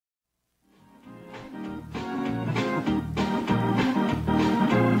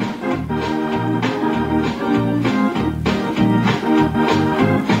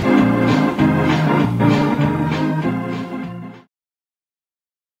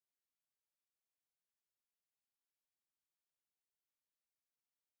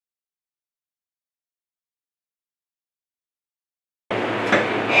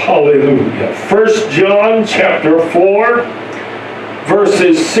Hallelujah. 1 John chapter 4,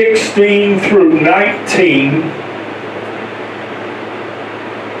 verses 16 through 19.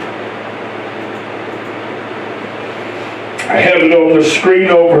 I have it on the screen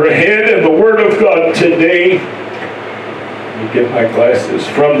overhead, and the Word of God today, let me get my glasses,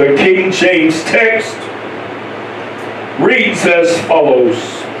 from the King James text, reads as follows.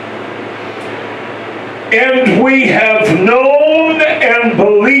 And we have known and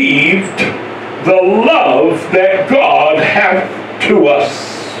believed the love that God hath to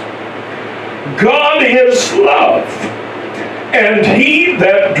us. God is love, and he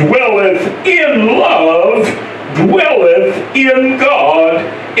that dwelleth in love dwelleth in God,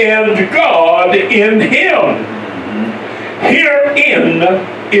 and God in him. Herein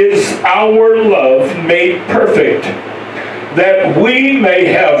is our love made perfect, that we may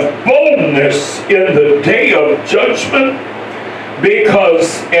have boldness in the day of judgment,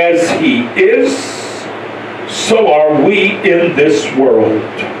 because as he is, so are we in this world.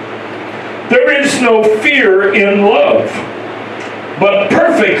 There is no fear in love, but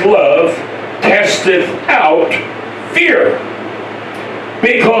perfect love casteth out fear,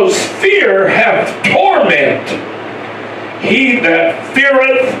 because fear hath torment. He that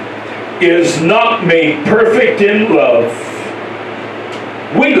feareth is not made perfect in love.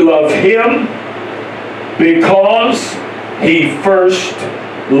 We love him because he first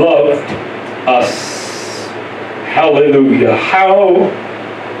loved us. Hallelujah. How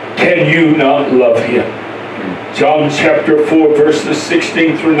can you not love him? John chapter 4, verses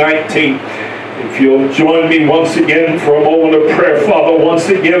 16 through 19. If you'll join me once again for a moment of prayer. Father, once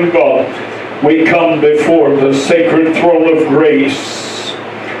again, God, we come before the sacred throne of grace,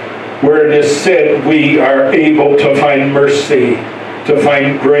 where it is said we are able to find mercy, to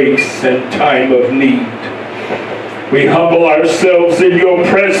find grace in time of need. We humble ourselves in your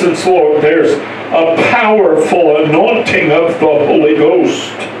presence, Lord. There's a powerful anointing of the Holy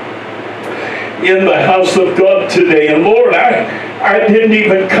Ghost in the house of God today. And Lord, I didn't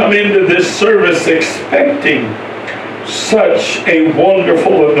even come into this service expecting such a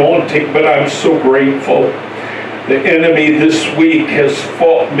wonderful anointing, but I'm so grateful. The enemy this week has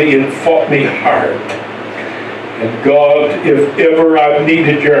fought me and fought me hard. And God, if ever I've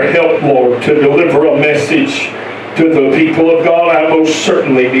needed your help, Lord, to deliver a message to the people of God, I most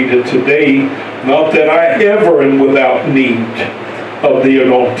certainly need it today. Not that I ever am without need of the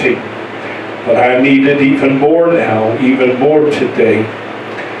anointing, but I need it even more now, even more today.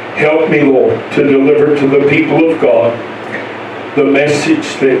 Help me, Lord, to deliver to the people of God the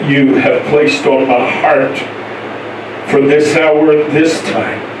message that you have placed on my heart for this hour and this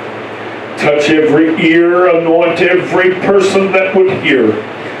time. Touch every ear, anoint every person that would hear,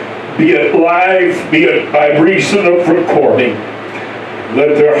 be it live, be it by reason of recording.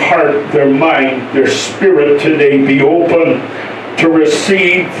 Let their heart, their mind, their spirit today be open to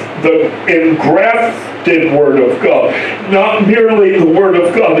receive the engrafted Word of God. Not merely the Word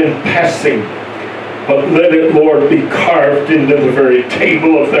of God in passing, but let it, Lord, be carved into the very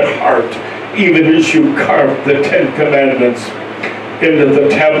table of their heart, even as you carved the 10 Commandments into the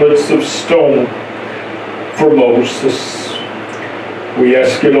tablets of stone for Moses. We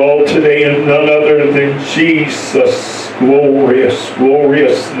ask it all today in none other than Jesus' glorious,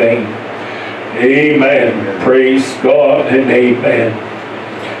 glorious name. Amen. Praise God and amen.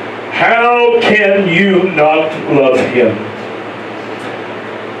 How can you not love him?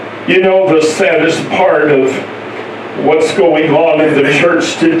 You know, the saddest part of what's going on in the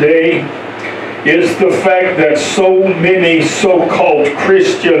church today is the fact that so many so-called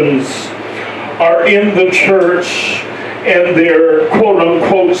Christians are in the church and they're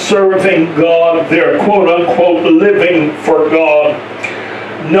quote-unquote serving God, they're quote-unquote living for God,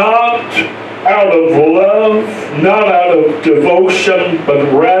 not out of love, not out of devotion,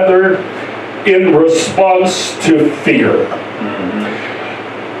 but rather in response to fear.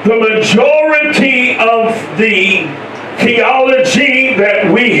 The majority of the theology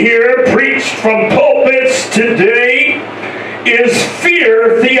that we hear preached from pulpits today is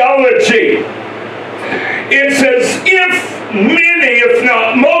fear theology. It's as if many, if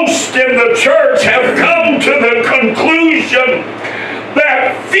not most, in the church have come to the conclusion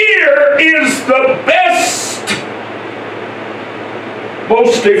that fear is the best,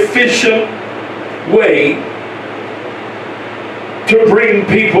 most efficient way to bring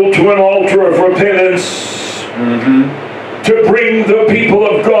people to an altar of repentance, to bring the people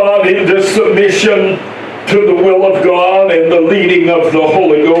of God into submission to the will of God and the leading of the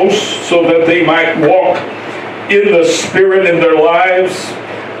Holy Ghost, so that they might walk in the Spirit in their lives.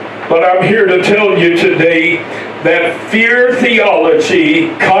 But I'm here to tell you today that fear theology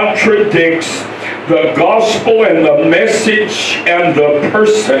contradicts the gospel and the message and the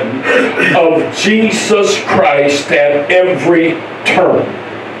person of Jesus Christ at every turn.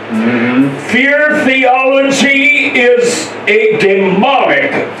 Fear theology is a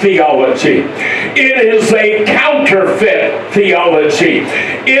demonic theology. It is a counterfeit theology.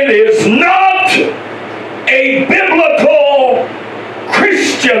 It is not a biblical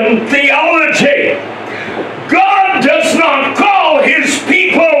Christian theology. God does not call his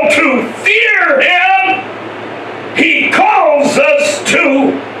people to fear him. He calls us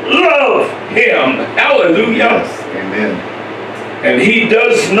to love him. Hallelujah. Yes. Amen. And he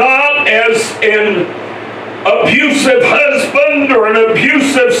does not, as an abusive husband or an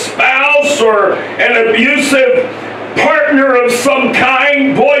abusive spouse or an abusive partner of some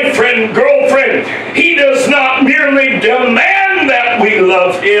kind, boyfriend, girlfriend, he does not merely demand that we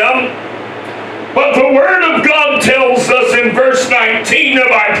love him. But the Word of God tells us in verse 19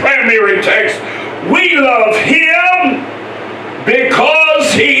 of our primary text, we love him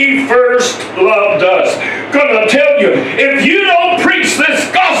because he first loved us. Gonna tell you, if you don't preach this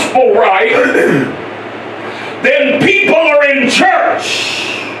gospel right, then people are in church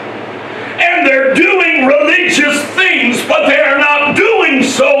and they're doing religious things, but they're not doing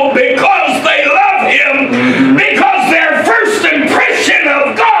so because they love him, because their first impression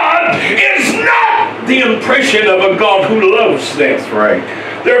of God is not the impression of a God who loves them. That's right.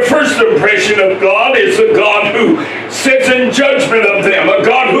 Their first impression of God is a God who sits in judgment of them, a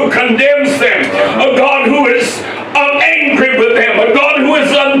God who condemns them, a God who is angry with them, a God who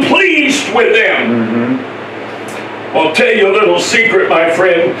is unpleased with them. I'll tell you a little secret, my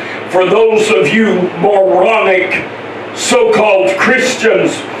friend. For those of you moronic so-called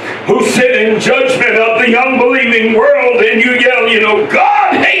Christians who sit in judgment of the unbelieving world and you yell,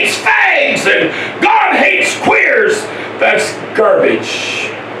 God hates fags and God hates queers, that's garbage.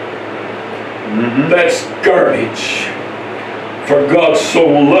 That's garbage. For God so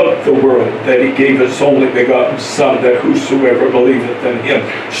loved the world that he gave his only begotten Son, that whosoever believeth in him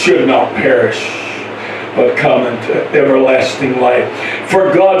should not perish, but come into everlasting life.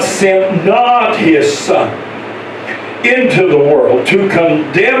 For God sent not his Son into the world to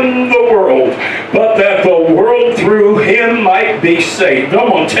condemn the world, but that the world through him might be saved. I'm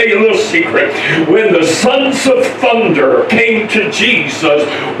going to tell you a little secret. When the sons of thunder came to Jesus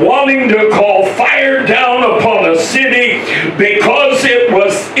wanting to call fire down upon a city because it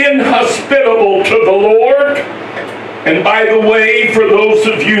was inhospitable to the Lord, and by the way, for those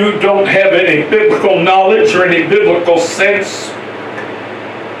of you who don't have any biblical knowledge or any biblical sense,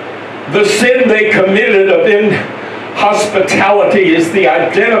 the sin they committed of inhospitality is the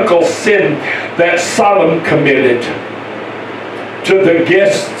identical sin that Sodom committed to the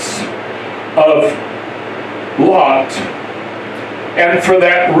guests of Lot. And for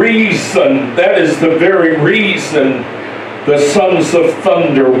that reason, that is the very reason the sons of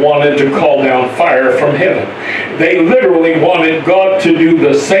thunder wanted to call down fire from heaven. They literally wanted God to do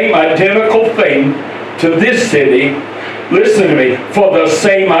the same identical thing to this city, listen to me, for the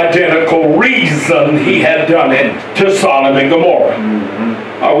same identical reason he had done it to Sodom and Gomorrah.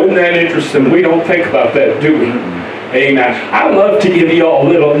 Oh, isn't that interesting? We don't think about that, do we? Amen. I love to give you all a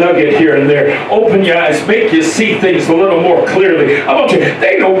little nugget here and there. Open your eyes, make you see things a little more clearly. I want you,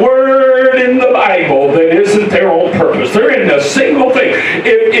 there ain't a word in the Bible that isn't their own purpose. There isn't a single thing.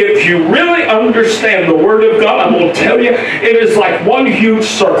 If you really understand the Word of God, I'm going to tell you, it is like one huge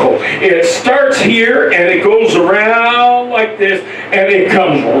circle. It starts here and it goes around like this and it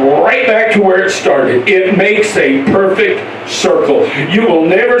comes right back to where it started. It makes a perfect circle. You will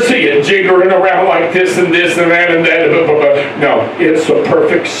never see it jiggering around like this and this and that and that. No, it's a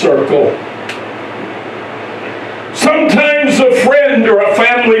perfect circle. Sometimes a friend or a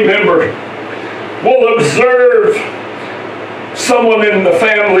family member will observe someone in the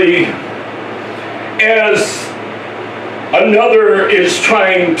family as another is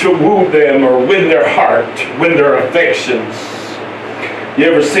trying to woo them or win their heart, win their affections.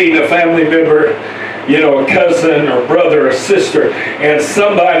 You ever seen a family member, a cousin or brother or sister, and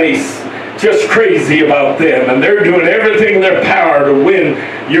somebody's just crazy about them and they're doing everything in their power to win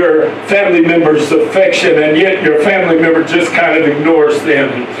your family member's affection, and yet your family member just kind of ignores them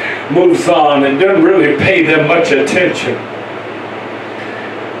and moves on and doesn't really pay them much attention.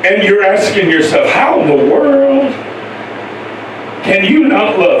 And you're asking yourself, how in the world can you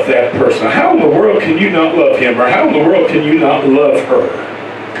not love that person? How in the world can you not love him? Or how in the world can you not love her?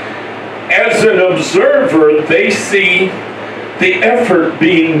 As an observer, they see the effort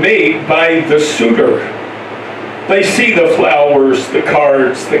being made by the suitor. They see the flowers, the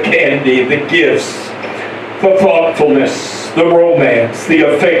cards, the candy, the gifts, the thoughtfulness, the romance, the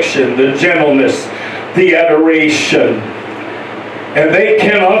affection, the gentleness, the adoration. And they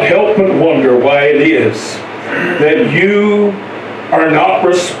cannot help but wonder why it is that you are not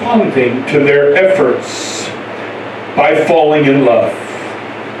responding to their efforts by falling in love.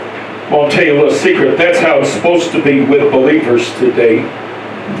 I'll tell you a little secret. That's how it's supposed to be with believers today.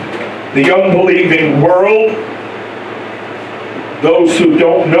 The unbelieving world, those who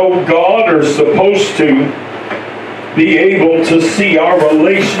don't know God, are supposed to be able to see our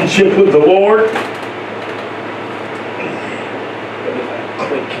relationship with the Lord.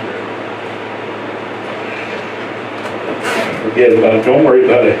 Forget about it. Don't worry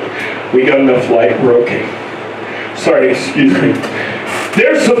about it. We got enough light. We're okay. Sorry, excuse me.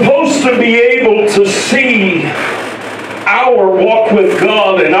 They're supposed to be able to see our walk with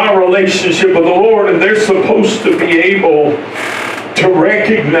God and our relationship with the Lord, and they're supposed to be able to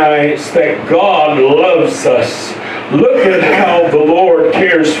recognize that God loves us. Look at how the Lord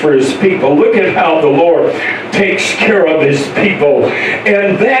cares for His people. Look at how the Lord takes care of His people.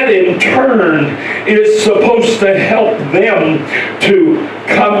 And that in turn is supposed to help them to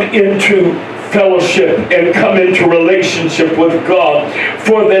come into fellowship and come into relationship with God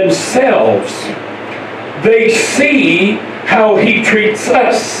for themselves. They see how He treats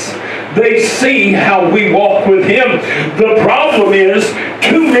us. They see how we walk with Him. The problem is,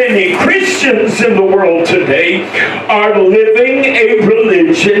 too many Christians in the world today are living a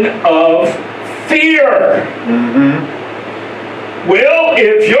religion of fear. Well,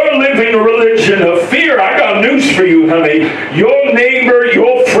 if you're living a religion of fear, I got news for you, honey. Your neighbor,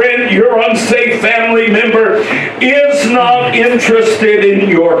 your friend, your unsafe family member is not interested in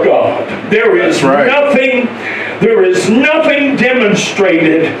your God. There is nothing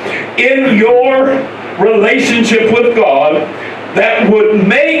demonstrated in your relationship with God that would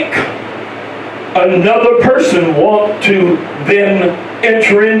make another person want to then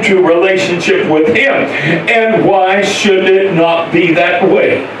enter into relationship with Him. And why should it not be that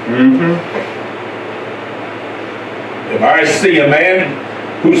way? If I see a man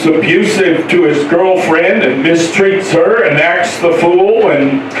who's abusive to his girlfriend and mistreats her and acts the fool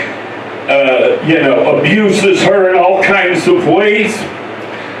and abuses her in all kinds of ways,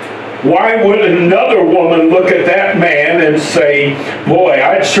 why would another woman look at that man and say, boy,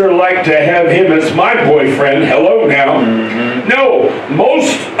 I'd sure like to have him as my boyfriend? Hello now. No,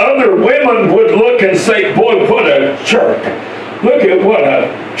 most other women would look and say, boy, what a jerk. Look at what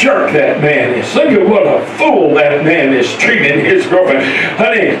a jerk that man is. Look at what a fool that man is treating his girlfriend.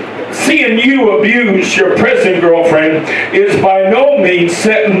 Honey, seeing you abuse your present girlfriend is by no means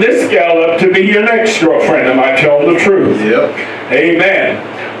setting this gal up to be your next girlfriend. Am I telling the truth? Yep. Amen.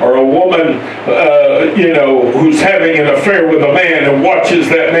 Or a woman, who's having an affair with a man and watches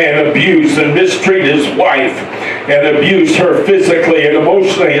that man abuse and mistreat his wife and abuse her physically and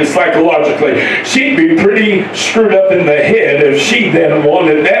emotionally and psychologically. She'd be pretty screwed up in the head if she then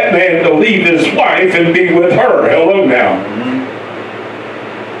wanted that man to leave his wife and be with her. Hello now.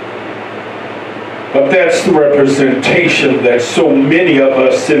 But that's the representation that so many of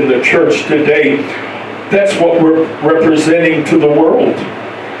us in the church today, that's what we're representing to the world.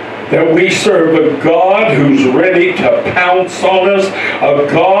 That we serve a God who's ready to pounce on us,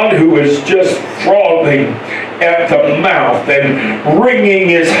 a God who is just frothing at the mouth and wringing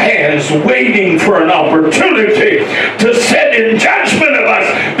His hands, waiting for an opportunity to set in judgment of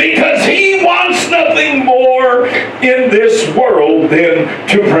us, because He wants nothing more in this world than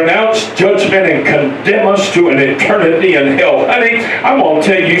to pronounce judgment and condemn us to an eternity in hell. Honey, I'm going to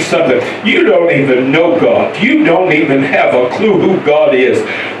tell you something. You don't even know God. You don't even have a clue who God is.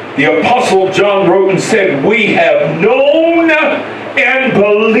 The Apostle John wrote and said, we have known and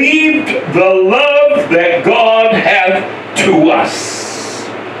believed the love that God hath to us.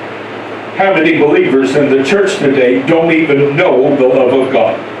 How many believers in the church today don't even know the love of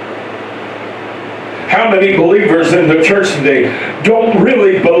God? How many believers in the church today don't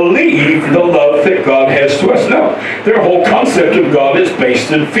really believe the love that God has to us? No. Their whole concept of God is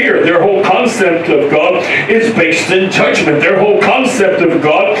based in fear. Their whole concept of God is based in judgment. Their whole concept of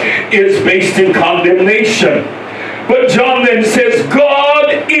God is based in condemnation. But John then says,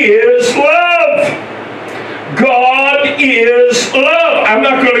 God is love. God is love. I'm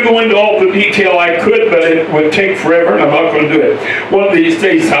not going to go into all the detail I could, but it would take forever, and I'm not going to do it. One of these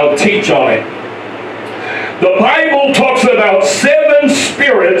days I'll teach on it. The Bible talks about 7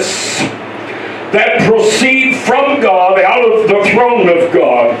 spirits that proceed from God, out of the throne of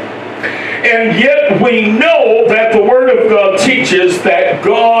God. And yet we know that the Word of God teaches that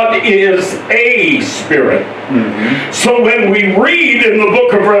God is a spirit. So when we read in the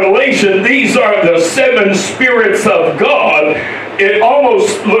book of Revelation, these are the 7 spirits of God, it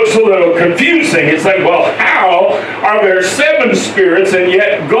almost looks a little confusing. It's like, well, how are there 7 spirits and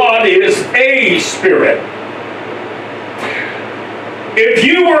yet God is a spirit? If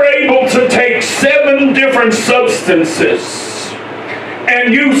you were able to take 7 different substances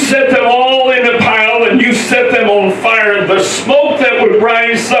and you set them all in a pile and you set them on fire, the smoke that would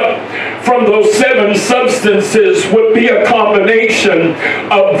rise up from those 7 substances would be a combination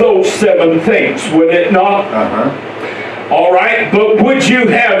of those 7 things, would it not? All right, but would you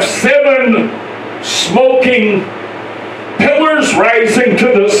have 7 smoking pillars rising to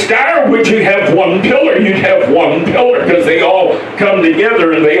the sky, or would you have 1 pillar? You'd have 1 pillar, because they all come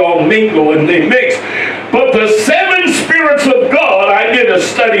together and they all mingle and they mix. But the 7 spirits of God, I did a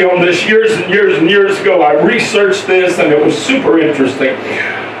study on this years and years and years ago. I researched this and it was super interesting.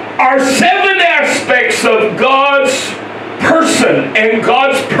 Are 7 aspects of God's person and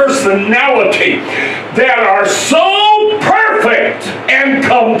God's personality that are so perfect and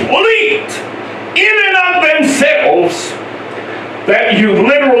complete in and of themselves that you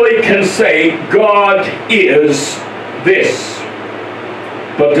literally can say God is this.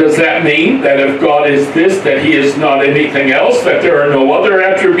 But does that mean that if God is this, that he is not anything else, that there are no other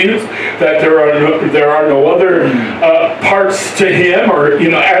attributes, that there are no other parts to him, or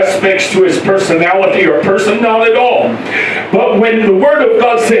aspects to his personality or person? Not at all. But when the Word of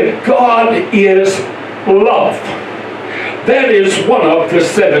God said God is love, that is one of the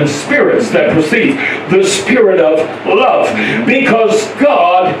 7 spirits that proceeds, the spirit of love, because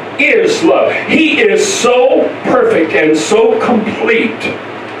God is love. He is so perfect and so complete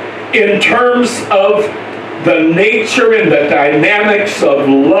in terms of the nature and the dynamics of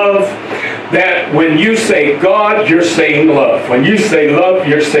love, that when you say God, you're saying love. When you say love,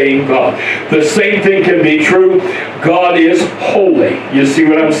 you're saying God. The same thing can be true. God is holy. You see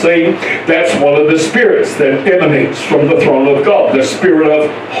what I'm saying? That's one of the spirits that emanates from the throne of God, the spirit of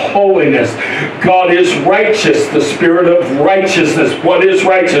holiness. God is righteous, the spirit of righteousness. What is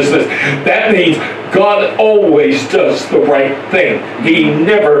righteousness? That means God always does the right thing. He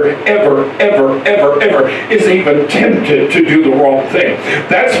never, ever, ever, ever, ever is even tempted to do the wrong thing.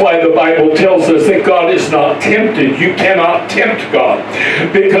 That's why the Bible tells us that God is not tempted. You cannot tempt God,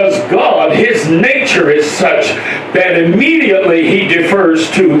 because God, his nature is such that immediately he defers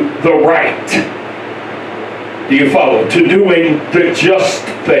to the right. Do you follow? To doing the just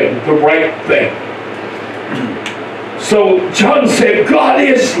thing, the right thing. So John said, God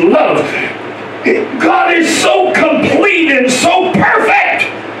is love. God is so complete and so perfect.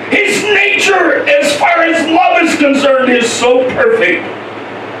 His nature, as far as love is concerned, is so perfect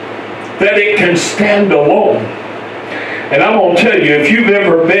that it can stand alone. And I'm going to tell you, if you've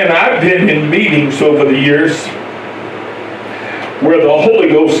ever been, I've been in meetings over the years where the Holy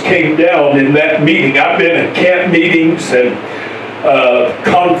Ghost came down in that meeting. I've been at camp meetings and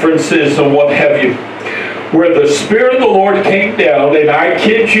conferences and what have you, where the Spirit of the Lord came down, and I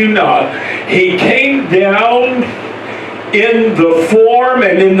kid you not, he came down in the form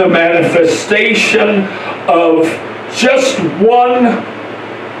and in the manifestation of just one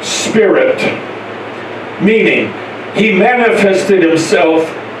Spirit, meaning he manifested himself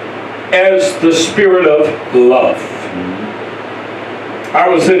as the Spirit of love. I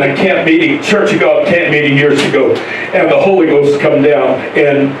was in a camp meeting, Church of God camp meeting years ago, and the Holy Ghost come down,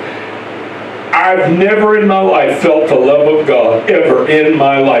 and I've never in my life felt the love of God, ever in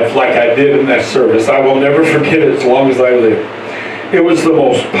my life, like I did in that service. I will never forget it as long as I live. It was the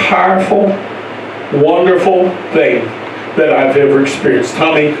most powerful, wonderful thing that I've ever experienced.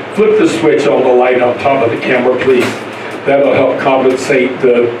 Tommy, flip the switch on the light on top of the camera, please. That'll help compensate.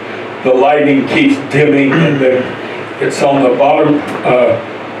 The lighting keeps dimming, and then it's on the bottom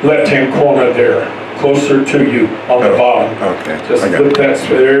left-hand corner there, closer to you on the bottom. Okay. Just flip that.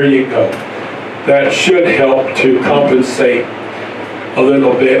 There you go. That should help to compensate a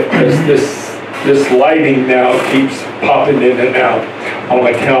little bit, because this lighting now keeps popping in and out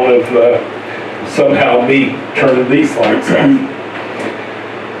on account of somehow me turning these lights on.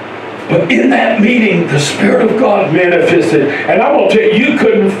 But in that meeting, the Spirit of God manifested, and I'm going to tell you, you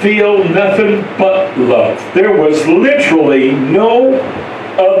couldn't feel nothing but love. There was literally no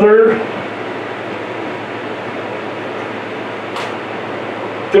other.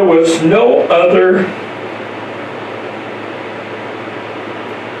 There was no other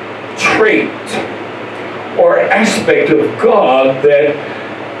trait or aspect of God that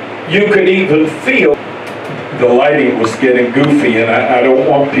you could even feel the lighting was getting goofy, and I don't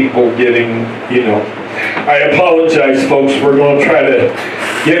want people getting, I apologize, folks. We're going to try to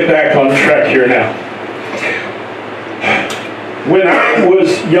get back on track here now. When I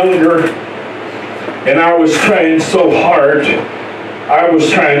was younger, and I was trying so hard to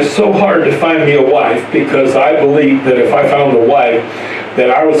find me a wife, because I believed that if I found a wife, that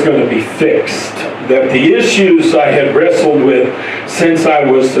I was going to be fixed. That the issues I had wrestled with since I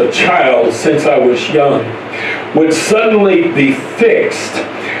was a child, since I was young, would suddenly be fixed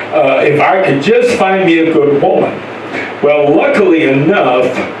if I could just find me a good woman. Well, luckily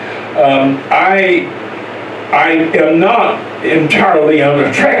enough, I am not entirely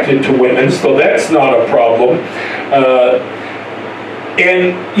unattracted to women, so that's not a problem.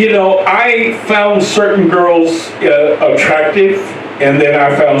 And, I found certain girls attractive, and then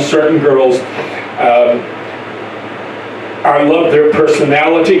I found certain girls, I love their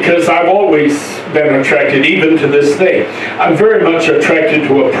personality, because I've always been attracted, even to this day. I'm very much attracted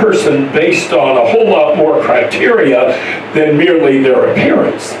to a person based on a whole lot more criteria than merely their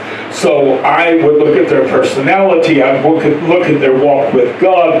appearance. So I would look at their personality, I would look at their walk with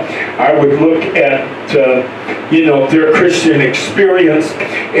God, I would look at, their Christian experience,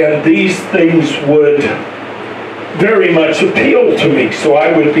 and these things would very much appeal to me. So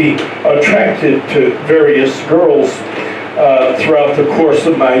I would be attracted to various girls throughout the course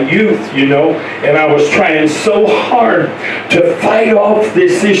of my youth, and I was trying so hard to fight off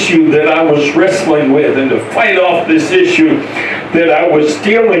this issue that I was wrestling with, and to fight off this issue that I was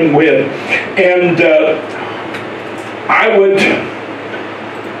dealing with. And I would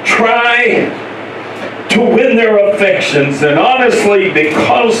try to win their affections, and honestly,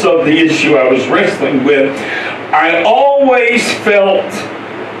 because of the issue I was wrestling with, I always felt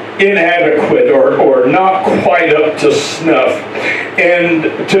inadequate or not quite up to snuff. And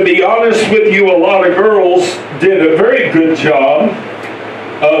to be honest with you, a lot of girls did a very good job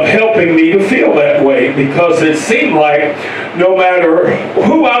of helping me to feel that way, because it seemed like no matter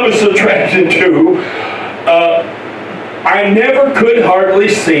who I was attracted to, I never could hardly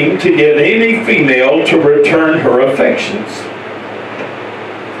seem to get any female to return her affections.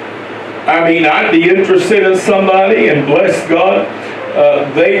 I mean, I'd be interested in somebody, and bless God,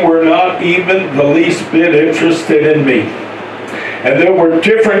 they were not even the least bit interested in me. And there were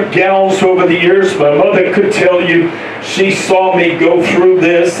different gals over the years. My mother could tell you, she saw me go through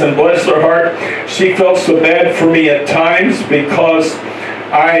this, and bless her heart, she felt so bad for me at times, because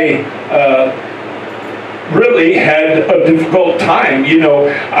I really had a difficult time.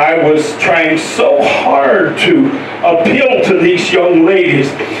 I was trying so hard to appeal to these young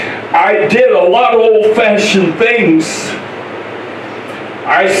ladies. I did a lot of old-fashioned things.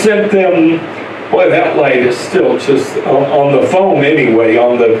 I sent them, boy, that light is still just on the phone anyway,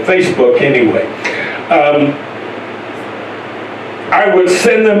 on the Facebook anyway. I would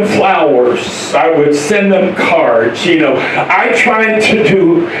send them flowers. I would send them cards. I tried to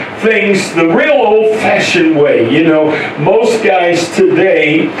do things the real old-fashioned way. Most guys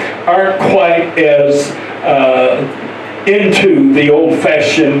today aren't quite as into the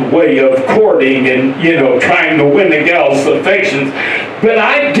old-fashioned way of courting and, trying to win a gal's affections. But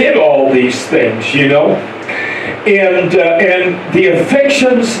I did all these things, and the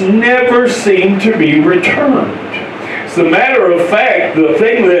affections never seemed to be returned. As a matter of fact, the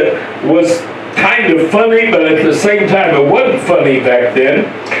thing that was kind of funny, but at the same time it wasn't funny back then,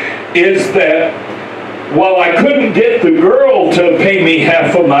 is that while I couldn't get the girl to pay me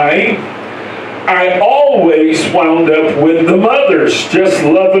half of mine, I always wound up with the mothers just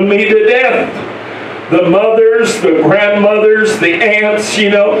loving me to death. The mothers, the grandmothers, the aunts,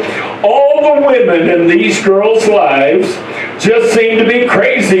 all the women in these girls' lives just seemed to be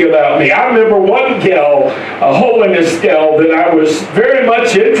crazy about me. I remember one gal, a holiness gal, that I was very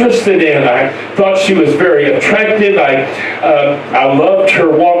much interested in. I thought she was very attractive. I loved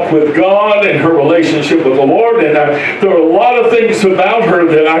her walk with God and her relationship with the Lord, and there were a lot of things about her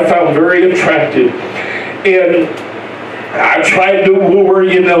that I found very attractive. And I tried to woo her,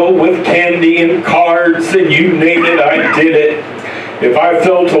 with candy and cards, and you name it, I did it. If I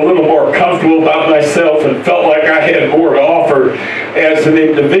felt a little more comfortable about myself and felt like I had more to offer as an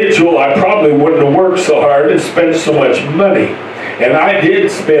individual, I probably wouldn't have worked so hard and spent so much money. And I did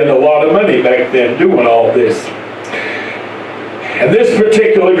spend a lot of money back then doing all this. And this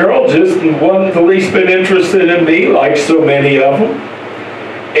particular girl just wasn't the least bit interested in me, like so many of them.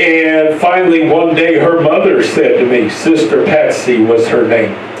 And finally, one day, her mother said to me, Sister Patsy was her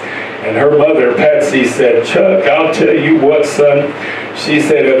name. And her mother, Patsy, said, Chuck, I'll tell you what, son. She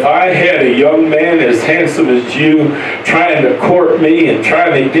said, if I had a young man as handsome as you trying to court me and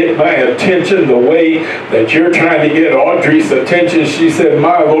trying to get my attention the way that you're trying to get Audrey's attention, she said,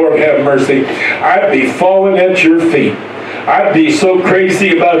 my Lord have mercy, I'd be falling at your feet. I'd be so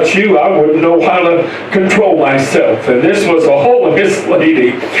crazy about you, I wouldn't know how to control myself. And this was a holiness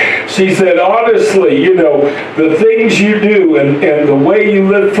lady. She said, honestly, you know, the things you do and the way you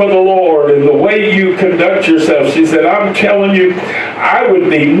live for the Lord and the way you conduct yourself, she said, I'm telling you, I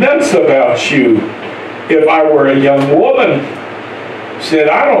would be nuts about you if I were a young woman. She said,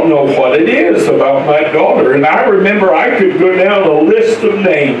 I don't know what it is about my daughter. And I remember I could go down a list of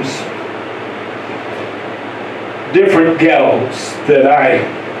names, different gals that I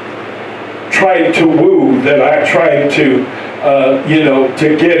tried to woo, that I tried to,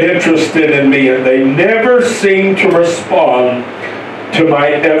 to get interested in me, and they never seemed to respond to my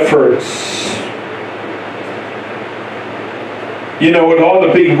efforts. You know, it ought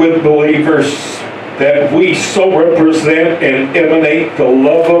to be with believers that we so represent and emanate the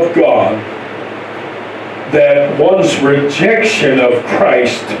love of God that one's rejection of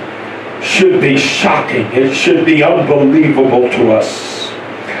Christ should be shocking. It should be unbelievable to us.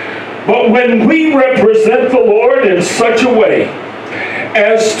 But when we represent the Lord in such a way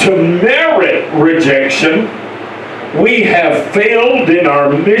as to merit rejection, we have failed in our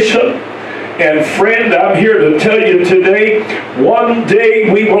mission. And friend, I'm here to tell you today, one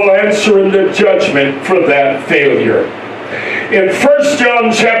day we will answer in the judgment for that failure. In 1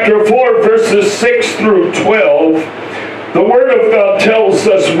 John chapter 4, verses 6 through 12, the Word of God tells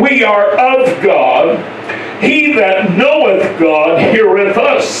us, we are of God. He that knoweth God heareth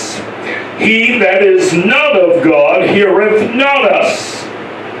us. He that is not of God heareth not us.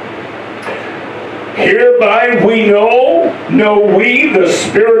 Hereby we know we the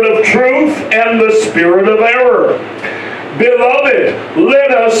spirit of truth and the spirit of error. Beloved,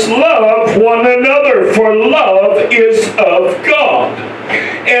 let us love one another, for love is of God.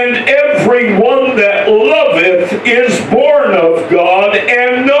 And every one that loveth is born of God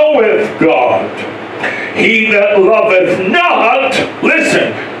and knoweth God. He that loveth not,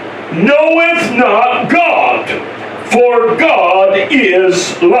 listen, knoweth not God, for God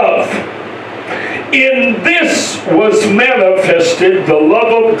is love. In this was manifested the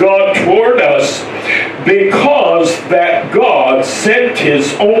love of God toward us, because that God sent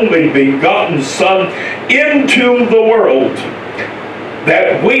his only begotten Son into the world,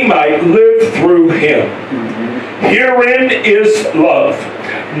 that we might live through him. Herein is love,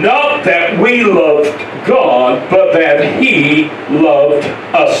 not that we loved God, but that he loved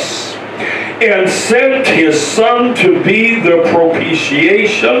us, and sent his Son to be the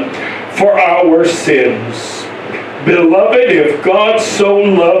propitiation for our sins. Beloved, if God so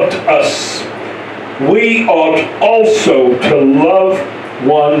loved us, we ought also to love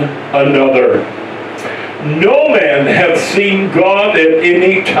one another. No man hath seen God at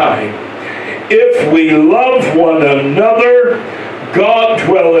any time. If we love one another, God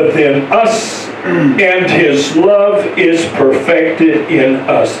dwelleth in us, and his love is perfected in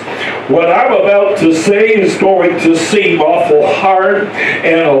us. What I'm about to say is going to seem awful hard,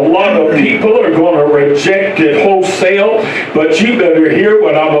 and a lot of people are going to reject it wholesale, but you better hear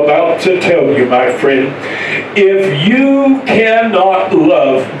what I'm about to tell you, my friend. If you cannot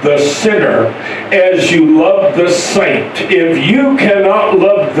love the sinner as you love the saint, if you cannot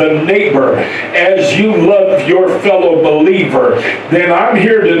love the neighbor as you love your fellow believer, then I'm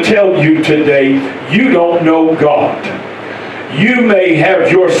here to tell you today, you don't know God. You may have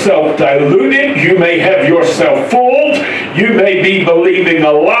yourself diluted, you may have yourself fooled, you may be believing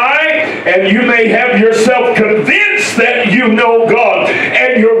a lie, and you may have yourself convinced that you know God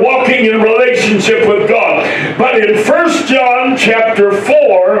and you're walking in relationship with God. But in 1 John chapter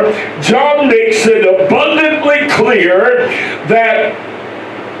 4, John makes it abundantly clear that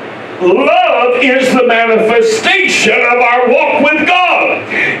love is the manifestation of our walk with God.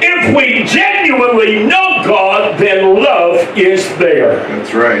 If we genuinely know God, then love is there.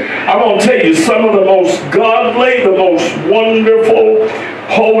 That's right. I'm going to tell you, some of the most godly, the most wonderful,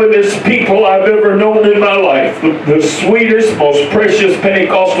 holiness people I've ever known in my life, the sweetest, most precious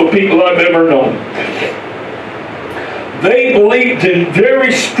Pentecostal people I've ever known, they believed in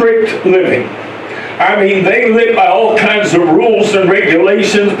very strict living. I mean, they lived by all kinds of rules and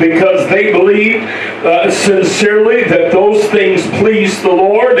regulations because they believed sincerely that those things pleased the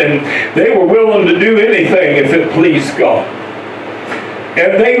Lord, and they were willing to do anything if it pleased God.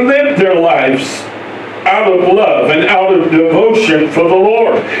 And they lived their lives out of love and out of devotion for the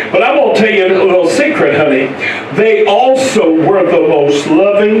Lord. But I'm going to tell you a little secret, honey. They also were the most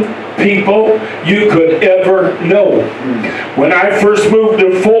loving people you could ever know. When I first moved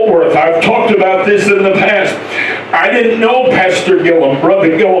to Fort Worth, I've talked about this in the past, I didn't know Pastor Gillum,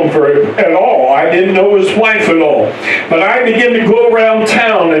 Brother Gillum, at all. I didn't know his wife at all. But I began to go around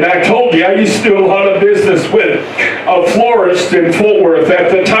town, and I told you I used to do a lot of business with a florist in Fort Worth.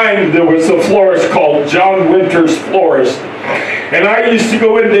 At the time, there was a florist called John Winter's Florist. And I used to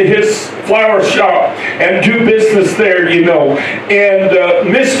go into his flower shop and do business there, you know. And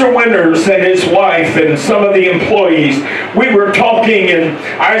Mr. Winters and his wife and some of the employees, we were talking, and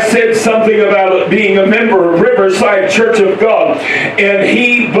I said something about being a member of Riverside Church of God. And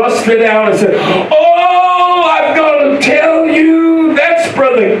he busted out and said, "Oh, I've got to tell you, that's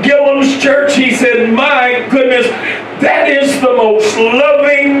Brother Gillum's church." He said, "My goodness, that is the most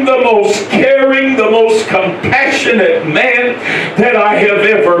loving, the most caring, the most compassionate man that I have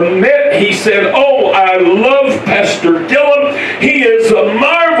ever met." He said, "Oh, I love Pastor Gillum. He is a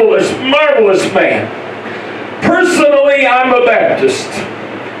marvelous, marvelous man." Personally, I'm a Baptist.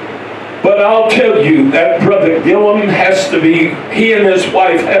 But I'll tell you that Brother Gillum has to be, he and his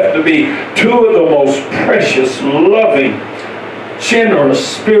wife have to be two of the most precious, loving, generous,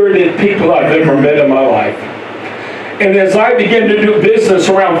 spirited people I've ever met in my life. And as I began to do business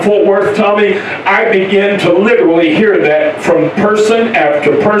around Fort Worth, Tommy, I began to literally hear that from person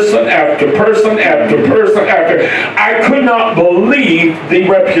after person after person after person after. I could not believe the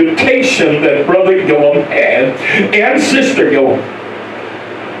reputation that Brother Gillum had and Sister Gillum.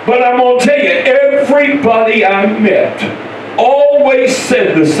 But I'm going to tell you, everybody I met always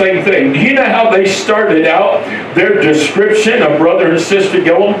said the same thing. Do you know how they started out their description of Brother and Sister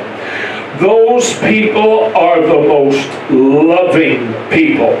Gillum? Those people are the most loving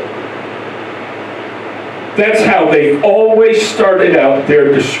people. That's how they always started out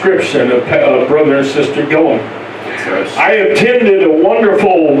their description of Brother and Sister Gillum. I attended a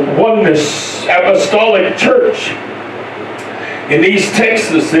wonderful oneness apostolic church in East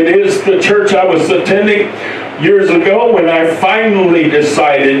Texas. It is the church I was attending years ago when I finally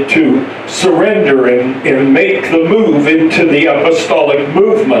decided to surrender and make the move into the apostolic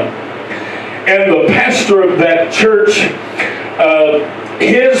movement. And the pastor of that church,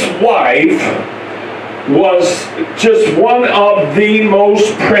 his wife was just one of the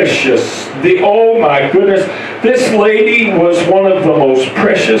most precious. Oh my goodness, this lady was one of the most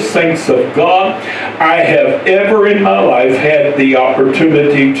precious saints of God I have ever in my life had the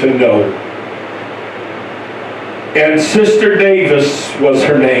opportunity to know. And Sister Davis was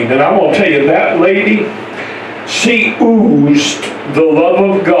her name. And I'm going to tell you, that lady, she oozed the love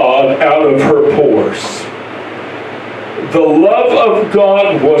of God out of her pores. The love of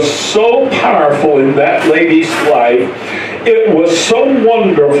God was so powerful in that lady's life. It was so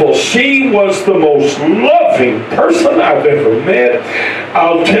wonderful. She was the most loving person I've ever met.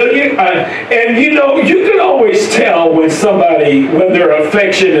 I'll tell you, and you know, you can always tell when their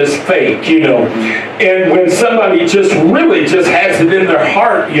affection is fake, you know, and when somebody just really just has it in their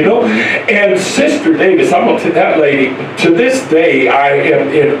heart, you know. And Sister Davis, I'm going to tell that lady, to this day, I am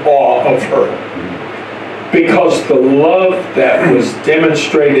in awe of her. Because the love that was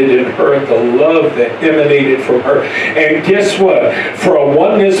demonstrated in her, the love that emanated from her. And guess what? For a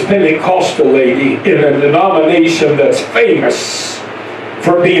oneness Pentecostal lady in a denomination that's famous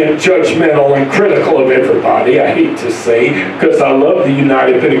for being judgmental and critical of everybody, I hate to say, because I love the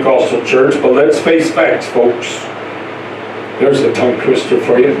United Pentecostal Church, but let's face facts, folks. There's a tongue twister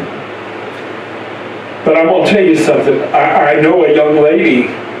for you. But I'm going to tell you something. I know a young lady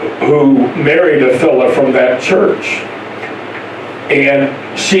who married a fella from that church, and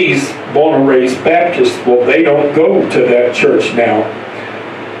she's born and raised Baptist. Well, they don't go to that church now,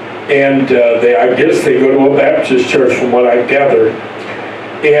 and I guess they go to a Baptist church from what I gathered.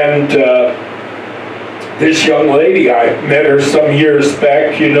 And this young lady, I met her some years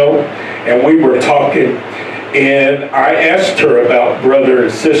back, you know, and we were talking, and I asked her about Brother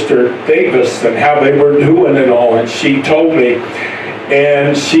and Sister Davis and how they were doing and all, and she told me.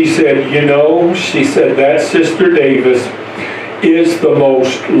 And she said, you know, she said, that Sister Davis is the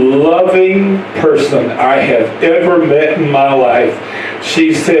most loving person I have ever met in my life.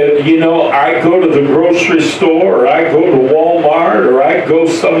 She said, you know, I go to the grocery store, or I go to Walmart, or I go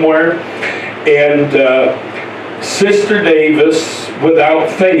somewhere, and Sister Davis, without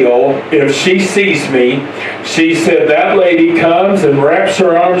fail, if she sees me, she said, that lady comes and wraps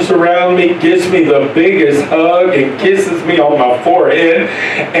her arms around me, gives me the biggest hug, and kisses me on my forehead,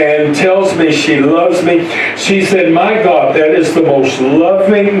 and tells me she loves me. She said, my God, that is the most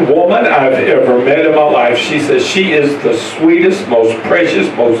loving woman I've ever met in my life. She says, she is the sweetest, most precious,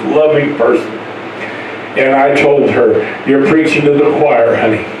 most loving person. And I told her, you're preaching to the choir,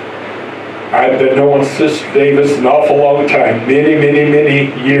 honey. I've been knowing Sister Davis an awful long time, many, many,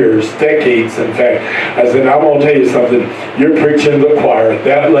 many years, decades, in fact. I said, I'm going to tell you something. You're preaching to the choir.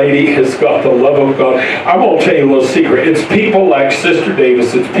 That lady has got the love of God. I'm going to tell you a little secret. It's people like Sister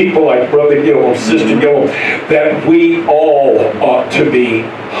Davis, it's people like Brother Gillum, Sister Gillum, that we all ought to be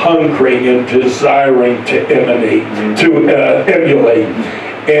hungering and desiring to emulate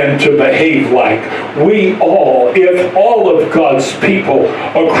and to behave like. We all, if all of God's people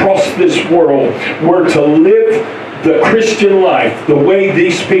across this world were to live the Christian life the way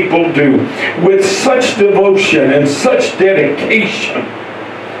these people do, with such devotion and such dedication,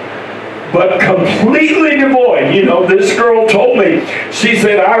 but completely devoid. You know, this girl told me, she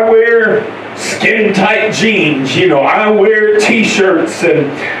said, I wear skin-tight jeans, you know, I wear t-shirts, and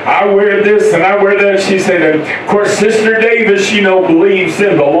I wear this and I wear that. She said, and of course, Sister Davis, you know, believes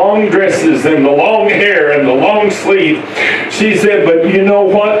in the long dresses and the long hair and the long sleeve. She said, but you know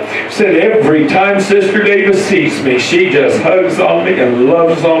what? She said, every time Sister Davis sees me, she just hugs on me and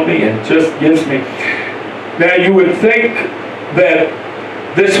loves on me and just gives me. Now, you would think that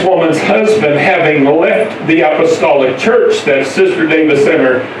this woman's husband, having left the apostolic church that Sister Davis and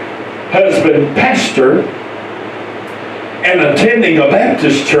her husband pastor, and attending a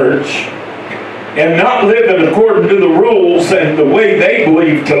Baptist church, and not living according to the rules and the way they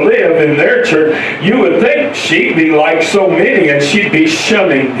believe to live in their church, you would think she'd be like so many and she'd be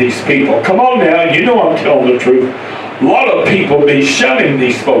shunning these people. Come on now, you know I'm telling the truth. A lot of people be shunning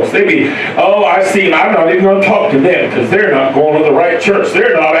these folks. They be, oh, I see them, I'm not even going to talk to them because they're not going to the right church.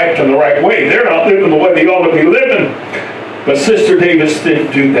 They're not acting the right way. They're not living the way they ought to be living. But Sister Davis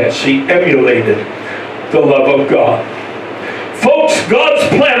didn't do that. She emulated the love of God. Folks, God's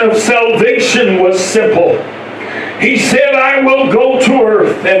plan of salvation was simple. He said, I will go to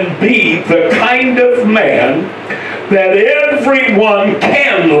earth and be the kind of man that everyone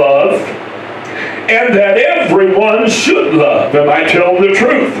can love and that everyone should love. Am I telling the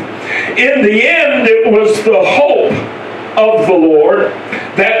truth? In the end, it was the hope of the Lord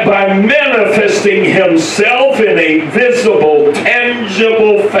that by manifesting himself in a visible,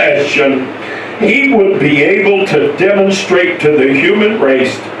 tangible fashion, he would be able to demonstrate to the human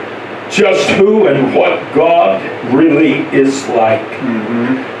race just who and what God really is like.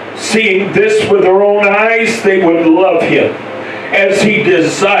 Seeing this with their own eyes, they would love him as he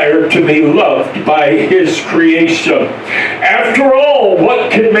desired to be loved by his creation. After all, what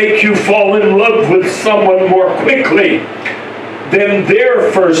can make you fall in love with someone more quickly than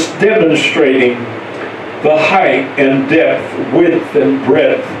their first demonstrating the height and depth, width and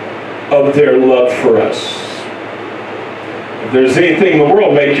breadth of their love for us? If there's anything in the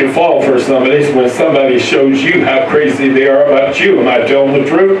world make you fall for somebody, it's when somebody shows you how crazy they are about you. Am I telling the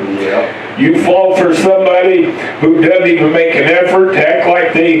truth? Yeah. You fall for somebody who doesn't even make an effort to act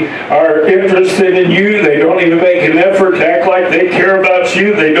like they are interested in you. They don't even make an effort to act like they care about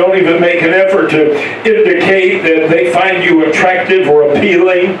you. They don't even make an effort to indicate that they find you attractive or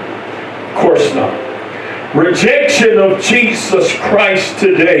appealing. Of course not. Rejection of Jesus Christ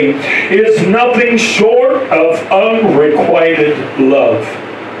today is nothing short of unrequited love.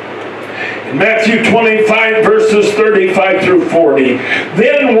 In Matthew 25, verses 35 through 40,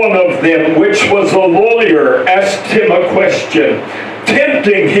 then one of them, which was a lawyer, asked him a question,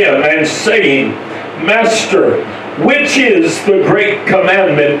 tempting him and saying, Master, which is the great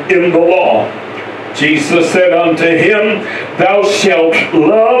commandment in the law? Jesus said unto him, Thou shalt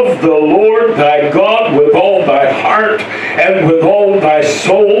love the Lord thy God with all thy heart, and with all thy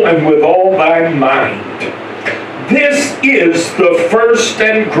soul, and with all thy mind. This is the first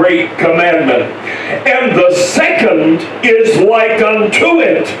and great commandment. And the second is like unto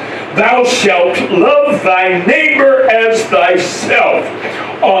it, Thou shalt love thy neighbor as thyself.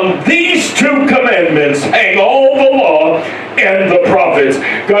 On these two commandments hang all the law and the prophets.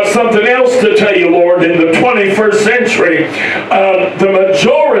 Got something else to tell you, Lord. In the 21st century, the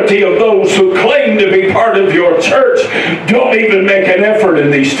majority of those who claim to be part of your church don't even make an effort in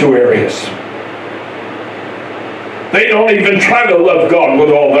these two areas. They don't even try to love God with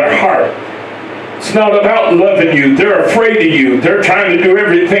all their heart. It's not about loving you. They're afraid of you. They're trying to do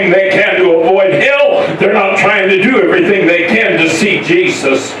everything they can to avoid hell. They're not trying to do everything they can to see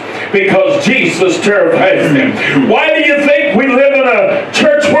Jesus, because Jesus terrifies them. Why do you think we live in a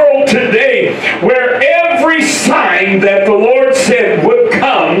church world today where every sign that the Lord said would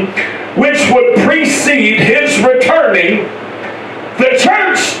come, which would precede his returning, the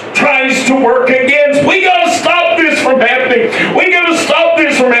church tries to work against? We got to stop this from happening. We got to stop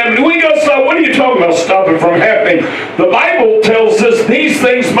this from happening. We got to stop. What are you talking about, stop it from happening? The Bible tells us these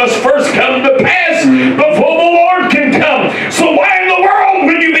things must first come to pass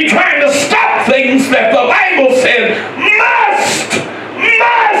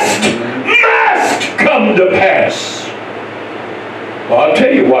come to pass. Well, I'll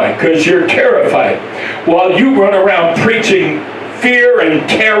tell you why. Because you're terrified. While you run around preaching fear and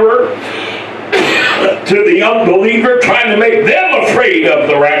terror to the unbeliever, trying to make them afraid of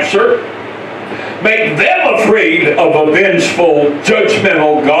the rapture, make them afraid of a vengeful,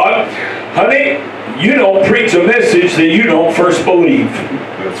 judgmental God, honey, you don't preach a message that you don't first believe.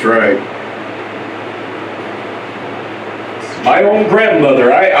 That's right. My own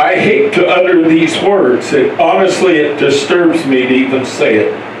grandmother, I hate to utter these words. Honestly, it disturbs me to even say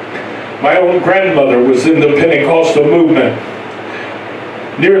it. My own grandmother was in the Pentecostal movement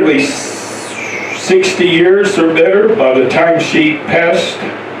nearly 60 years or better by the time she passed.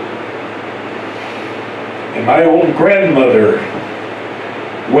 And my own grandmother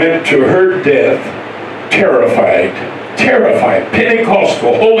went to her death terrified,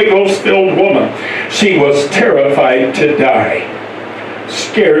 Pentecostal, Holy Ghost-filled woman. She was terrified to die,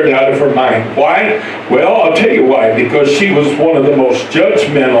 scared out of her mind. Why? Well, I'll tell you why. Because she was one of the most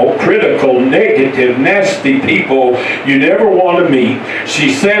judgmental, critical, negative, nasty people you'd ever want to meet.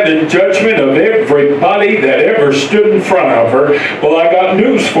 She sat in judgment of everybody that ever stood in front of her. Well, I got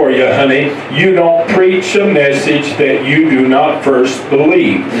news for you, honey. You don't preach a message that you do not first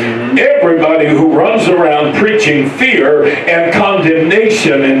believe. Everybody who runs around preaching fear and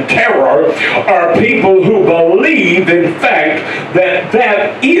condemnation and terror are people who believe, in fact,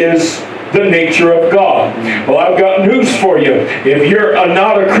 that is the nature of God. Well, I've got news for you. If you're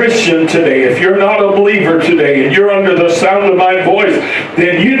not a Christian today, if you're not a believer today, and you're under the sound of my voice,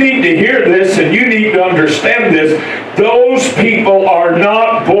 then you need to hear this and you need to understand this. Those people are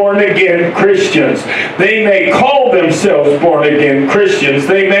not born-again Christians. They may call themselves born-again Christians.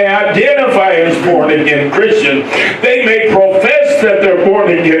 They may identify as born-again Christians. They may profess that they're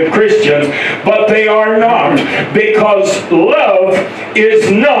born-again Christians, but they are not, because love is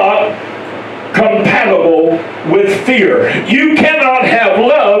not compatible with fear. You cannot have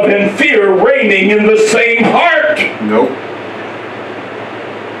love and fear reigning in the same heart. Nope.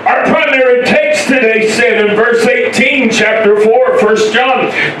 Our primary text today said in verse 18, chapter 4, 1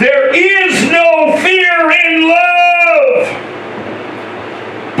 John, there is no fear in love,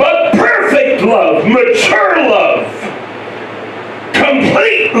 but perfect love, mature love,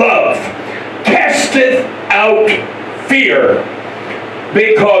 complete love, casteth out fear,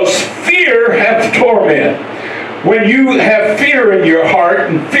 because fear hath torment. When you have fear in your heart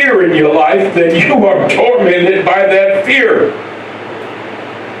and fear in your life, then you are tormented by that fear.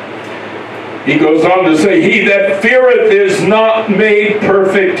 He goes on to say, he that feareth is not made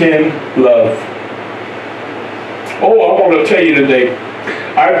perfect in love. Oh, I want to tell you today,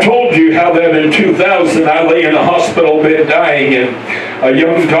 I've told you how that in 2000 I lay in a hospital bed dying, and a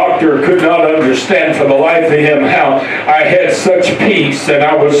young doctor could not understand for the life of him how I had such peace, and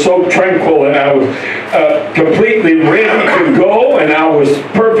I was so tranquil, and I was completely ready to go, and I was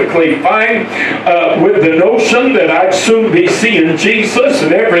perfectly fine with the notion that I'd soon be seeing Jesus.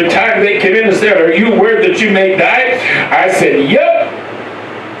 And every time they came in and said, are you aware that you may die? I said, yep.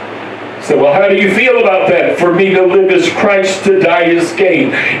 So, well, how do you feel about that? For me to live is Christ, to die is gain.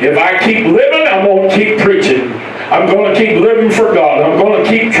 If I keep living, I'm going to keep preaching. I'm going to keep living for God. I'm going to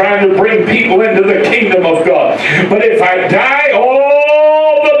keep trying to bring people into the kingdom of God. But if I die,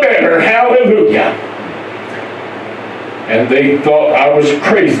 all the better. Hallelujah. And they thought I was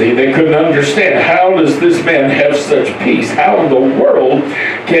crazy. They couldn't understand. How does this man have such peace? How in the world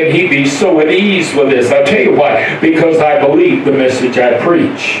can he be so at ease with this? I'll tell you why. Because I believe the message I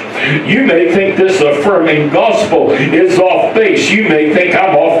preach. You may think this affirming gospel is off base. You may think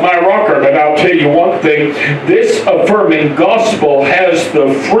I'm off my rocker. But I'll tell you one thing. This affirming gospel has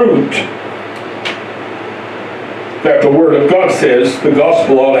the fruit that the Word of God says the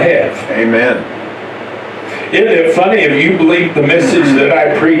gospel ought to have. Amen. Isn't it funny, if you believe the message that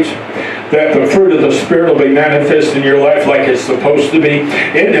I preach, that the fruit of the Spirit will be manifest in your life like it's supposed to be?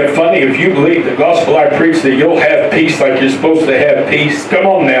 Isn't it funny, if you believe the gospel I preach, that you'll have peace like you're supposed to have peace? Come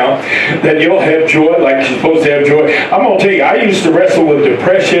on now. That you'll have joy like you're supposed to have joy. I'm going to tell you, I used to wrestle with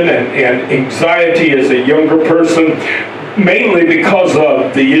depression and anxiety as a younger person, mainly because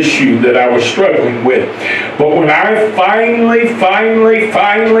of the issue that I was struggling with. But when I finally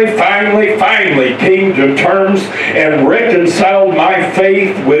came to terms and reconciled my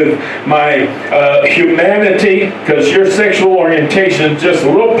faith with my humanity, because your sexual orientation is just a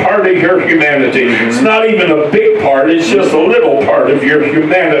little part of your humanity. It's not even a big part, it's just a little part of your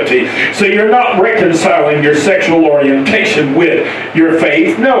humanity. So you're not reconciling your sexual orientation with your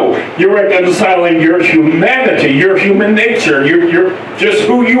faith. No, you're reconciling your humanity, your human nature, you're just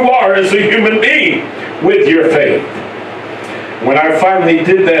who you are as a human being with your faith. When I finally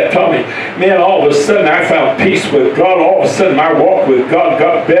did that, Tommy, man, all of a sudden I found peace with God. All of a sudden my walk with God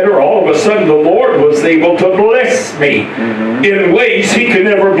got better. All of a sudden the Lord was able to bless me in ways He could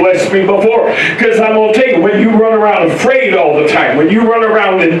never bless me before. Because I'm going to tell you, when you run around afraid all the time, when you run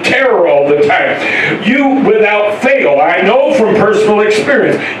around in terror all the time, you, without fail, I know from personal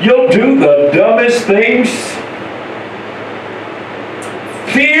experience, you'll do the dumbest things.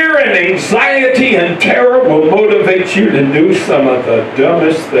 Fear and anxiety and terror will motivate you to do some of the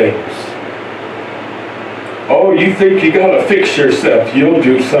dumbest things. Oh, you think you got to fix yourself. You'll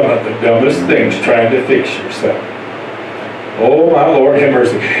do some of the dumbest things trying to fix yourself. Oh, my Lord, have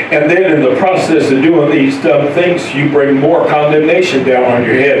mercy. And then in the process of doing these dumb things, you bring more condemnation down on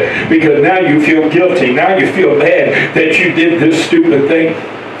your head. Because now you feel guilty. Now you feel bad that you did this stupid thing.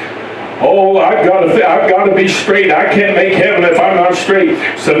 Oh, I've got to be straight. I can't make heaven if I'm not straight.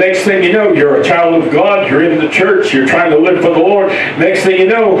 So next thing you know, you're a child of God. You're in the church. You're trying to live for the Lord. Next thing you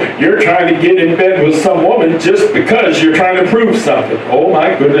know, you're trying to get in bed with some woman just because you're trying to prove something. Oh,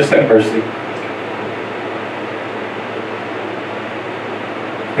 my goodness, have mercy.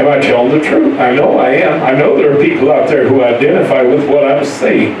 Am I telling the truth? I know I am. I know there are people out there who identify with what I'm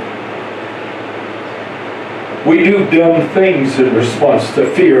saying. We do dumb things in response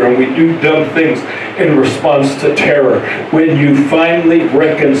to fear, and we do dumb things in response to terror. When you finally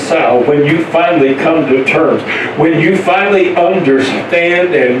reconcile, when you finally come to terms, when you finally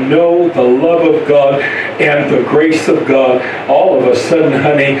understand and know the love of God and the grace of God, all of a sudden,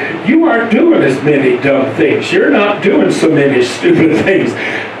 honey, you aren't doing as many dumb things. You're not doing so many stupid things.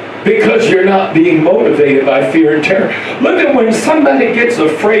 Because you're not being motivated by fear and terror. Look at when somebody gets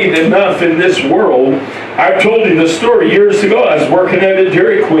afraid enough in this world. I've told you the story years ago. I was working at a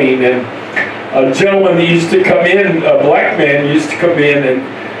Dairy Queen, and a gentleman used to come in, a black man used to come in,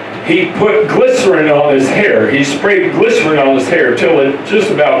 and he put glycerin on his hair. He sprayed glycerin on his hair till it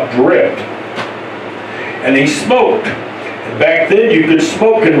just about dripped. And he smoked. And back then you could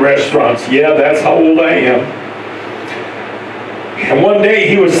smoke in restaurants. Yeah, that's how old I am. And one day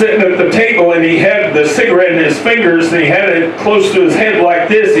he was sitting at the table and he had the cigarette in his fingers and he had it close to his head like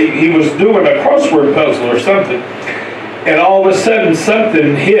this. He was doing a crossword puzzle or something. And all of a sudden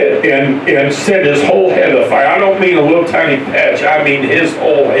something hit and set his whole head afire. I don't mean a little tiny patch. I mean his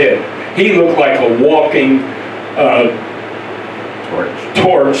whole head. He looked like a walking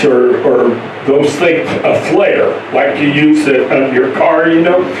torch or those things, a flare, like you use it on your car, you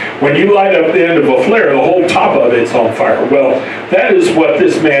know. When you light up the end of a flare, the whole top of it's on fire. Well, that is what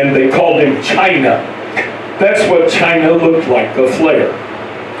this man, they called him China. That's what China looked like, a flare.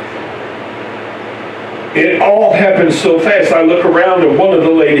 It all happened so fast. I look around and one of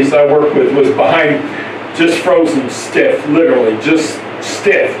the ladies I work with was behind, just frozen stiff, literally, just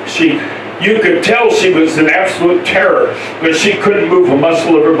stiff. You could tell she was in absolute terror, but she couldn't move a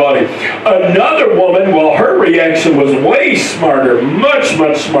muscle of her body. Another woman, well, her reaction was way smarter, much,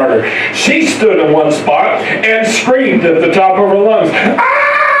 much smarter. She stood in one spot and screamed at the top of her lungs, "Ah!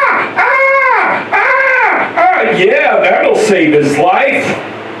 Ah! Ah! Ah!" Yeah, that'll save his life.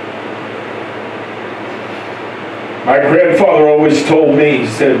 My grandfather always told me, he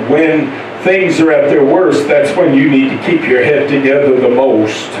said, when things are at their worst, that's when you need to keep your head together the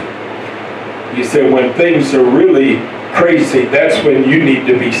most. He said, when things are really crazy, that's when you need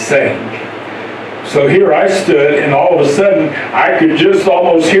to be sane. So here I stood, and all of a sudden, I could just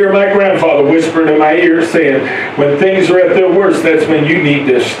almost hear my grandfather whispering in my ear saying, when things are at their worst, that's when you need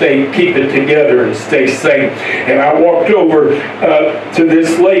to keep it together and stay sane. And I walked over to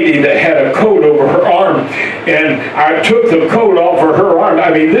this lady that had a coat over her arm, and I took the coat off of her arm.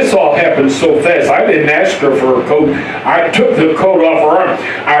 I mean, this all happened so fast. I didn't ask her for a coat. I took the coat off her arm.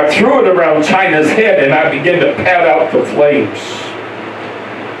 I threw it around China's head, and I began to pat out the flames.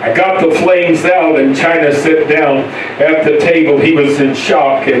 I got the flames out, and China sat down at the table. He was in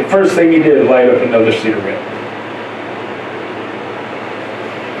shock, and first thing he did, light up another cigarette.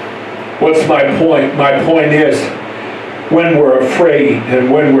 What's my point? My point is, when we're afraid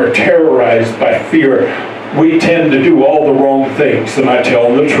and when we're terrorized by fear, we tend to do all the wrong things, and I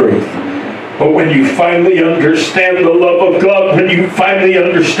tell the truth. But when you finally understand the love of God, when you finally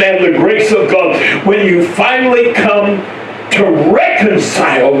understand the grace of God, when you finally come to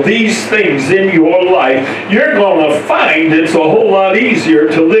reconcile these things in your life, you're going to find it's a whole lot easier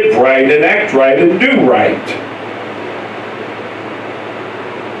to live right and act right and do right.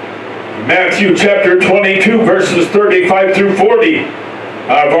 Matthew chapter 22, verses 35 through 40.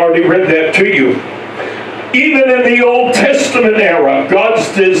 I've already read that to you. Even in the Old Testament era,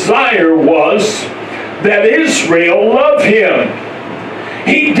 God's desire was that Israel love Him.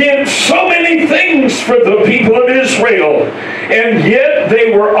 He did so many things for the people of Israel, and yet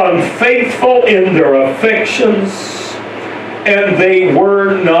they were unfaithful in their affections, and they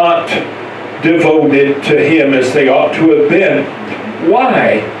were not devoted to him as they ought to have been.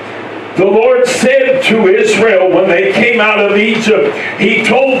 Why? The Lord said to Israel when they came out of Egypt, he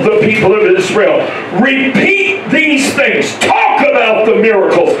told the people of Israel, repeat these things. Talk about the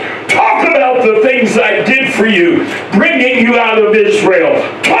miracles. Talk about the things I did for you, bringing you out of Israel.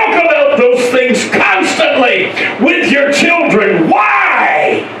 Talk about those things constantly with your children.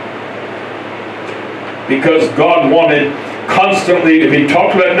 Why? Because God wanted constantly to be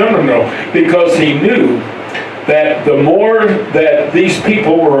talked about. No. Because he knew that the more that these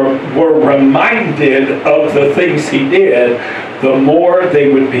people were reminded of the things he did, the more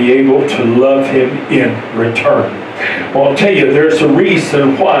they would be able to love him in return. Well, I'll tell you, there's a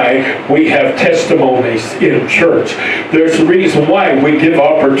reason why we have testimonies in church. There's a reason why we give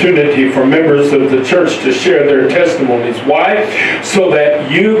opportunity for members of the church to share their testimonies. Why? So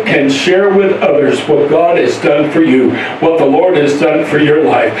that you can share with others what God has done for you, what the Lord has done for your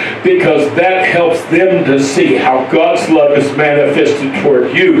life, because that helps them to see how God's love is manifested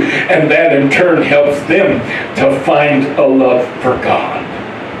toward you, and that in turn helps them to find a love for God.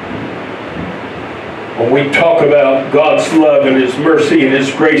 When we talk about God's love and his mercy and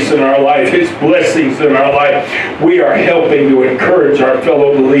his grace in our life, his blessings in our life, we are helping to encourage our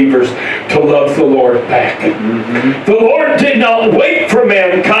fellow believers to love the Lord back. Mm-hmm. The Lord did not wait for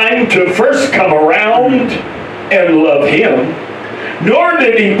mankind to first come around and love him, nor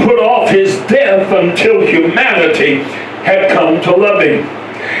did he put off his death until humanity had come to love him.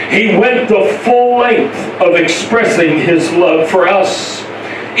 He went the full length of expressing his love for us,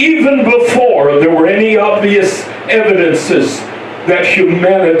 even before there were any obvious evidences that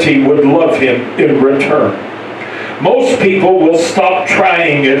humanity would love him in return. Most people will stop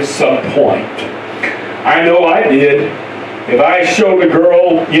trying at some point. I know I did. If I showed a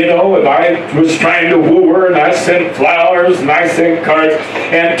girl, if I was trying to woo her and I sent flowers and I sent cards,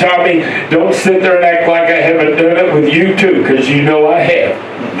 and Tommy, don't sit there and act like I haven't done it with you too, because you know I have.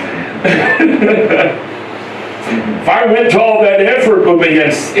 If I went to all that effort with me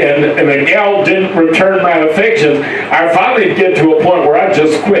and a gal didn't return my affections, I finally get to a point where I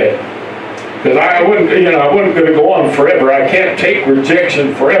just quit. Because I wasn't going to go on forever. I can't take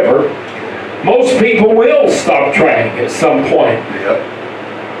rejection forever. Most people will stop trying at some point. Yep.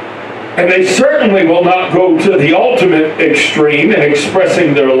 And they certainly will not go to the ultimate extreme in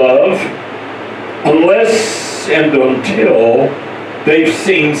expressing their love unless and until they've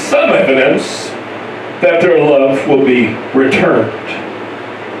seen some evidence that their love will be returned.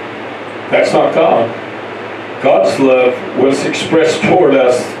 That's not God. God's love was expressed toward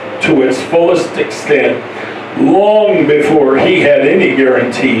us to its fullest extent long before he had any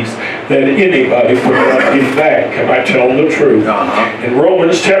guarantees that anybody would love him back. Am I telling the truth? In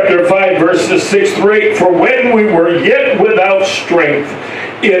Romans chapter 5, verses 6 through 8, for when we were yet without strength,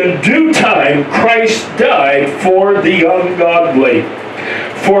 in due time Christ died for the ungodly.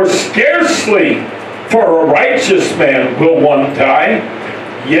 For scarcely for a righteous man will one die,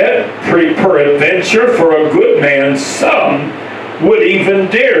 yet peradventure for a good man some would even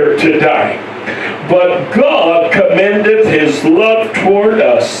dare to die. But God commendeth his love toward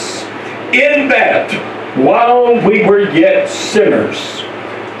us, in that while we were yet sinners,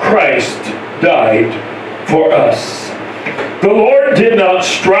 Christ died for us. The Lord did not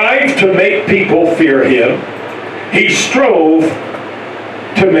strive to make people fear him. He strove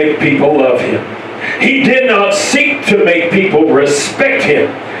to make people love him. He did not seek to make people respect him.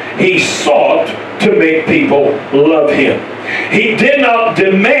 He sought to make people love him. He did not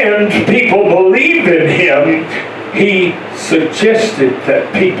demand people believe in him. He suggested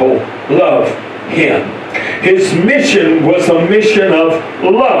that people love him. His mission was a mission of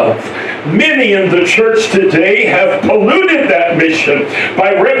love. Many in the church today have polluted that mission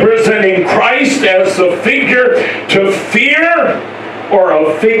by representing Christ as a figure to fear, or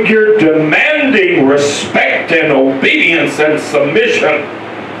a figure demanding respect and obedience and submission,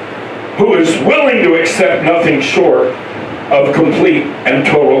 who is willing to accept nothing short of complete and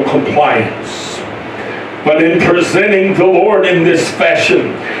total compliance. But in presenting the Lord in this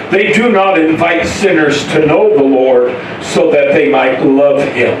fashion, they do not invite sinners to know the Lord so that they might love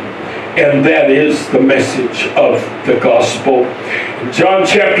him. And that is the message of the gospel. In John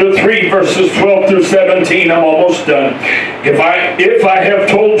chapter 3, verses 12 through 17, I'm almost done. If I have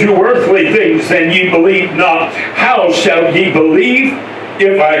told you earthly things and ye believe not, how shall ye believe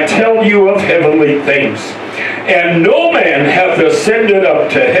if I tell you of heavenly things. And no man hath ascended up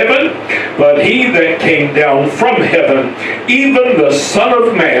to heaven, but he that came down from heaven, even the Son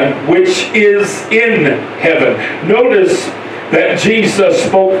of Man, which is in heaven. Notice that Jesus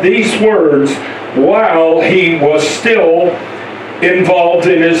spoke these words while he was still involved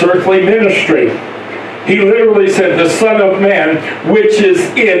in his earthly ministry. He literally said, the Son of Man, which is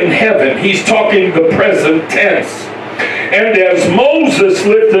in heaven. He's talking the present tense. And as Moses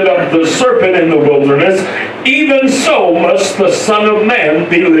lifted up the serpent in the wilderness, even so must the Son of Man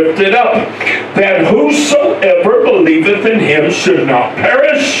be lifted up, that whosoever believeth in him should not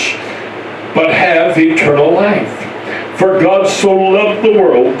perish, but have eternal life. For God so loved the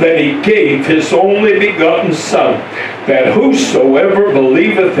world that he gave his only begotten Son, that whosoever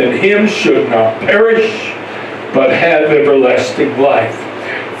believeth in him should not perish, but have everlasting life.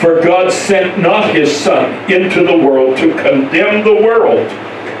 For God sent not his Son into the world to condemn the world,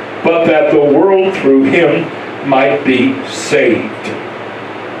 but that the world through him might be saved.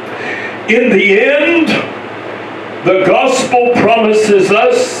 In the end, the gospel promises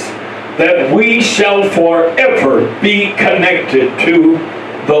us that we shall forever be connected to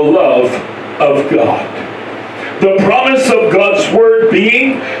the love of God. The promise of God's word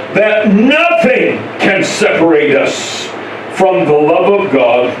being that nothing can separate us from the love of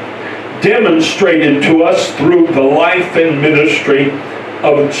God, demonstrated to us through the life and ministry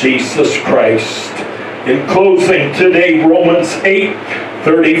of Jesus Christ. In closing today, Romans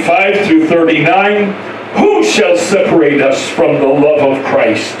 8:35 through 39, who shall separate us from the love of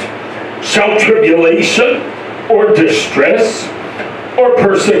Christ? Shall tribulation, or distress, or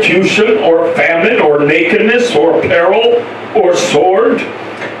persecution, or famine, or nakedness, or peril, or sword?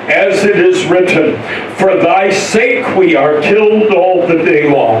 As it is written, for thy sake we are killed all the day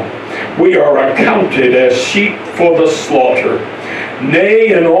long. We are accounted as sheep for the slaughter.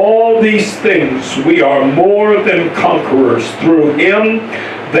 Nay, in all these things we are more than conquerors through him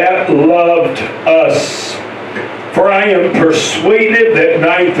that loved us. For I am persuaded that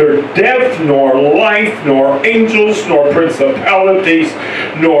neither death, nor life, nor angels, nor principalities,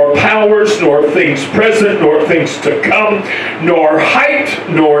 nor powers, nor things present, nor things to come, nor height,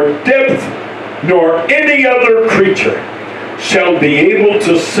 nor depth, nor any other creature shall be able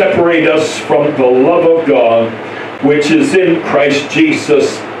to separate us from the love of God, which is in Christ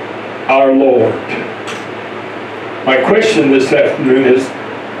Jesus our Lord. My question this afternoon is,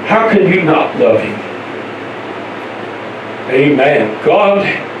 how can you not love him? Amen. God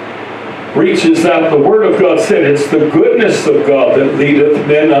reaches out. The Word of God said it's the goodness of God that leadeth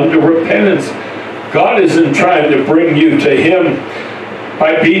men unto repentance. God isn't trying to bring you to him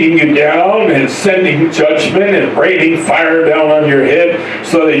by beating you down and sending judgment and raining fire down on your head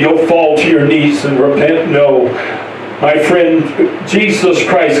so that you'll fall to your knees and repent. No. My friend, Jesus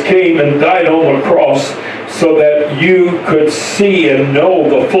Christ came and died on the cross so that you could see and know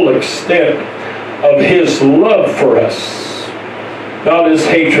the full extent of his love for us. Not his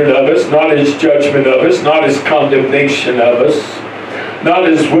hatred of us, not his judgment of us, not his condemnation of us, not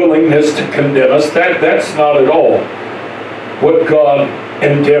his willingness to condemn us. That's not at all what God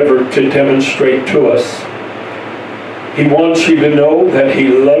endeavored to demonstrate to us. He wants you to know that he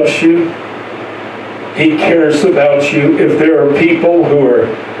loves you. He cares about you. If there are people who are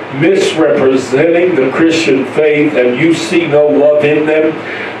misrepresenting the Christian faith and you see no love in them,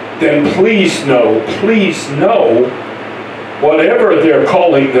 then please know, whatever they're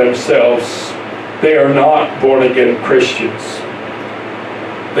calling themselves, they are not born-again Christians.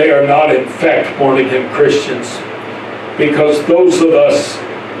 They are not, in fact, born-again Christians, because those of us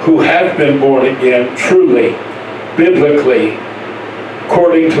who have been born again, truly, biblically,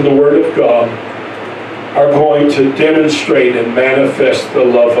 according to the Word of God, are going to demonstrate and manifest the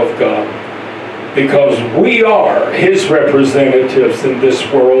love of God, because we are his representatives in this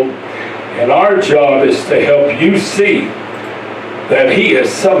world, and our job is to help you see that he is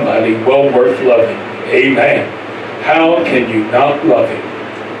somebody well worth loving. Amen. How can you not love him?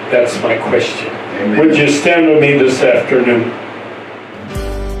 That's my question. Amen. Would you stand with me this afternoon?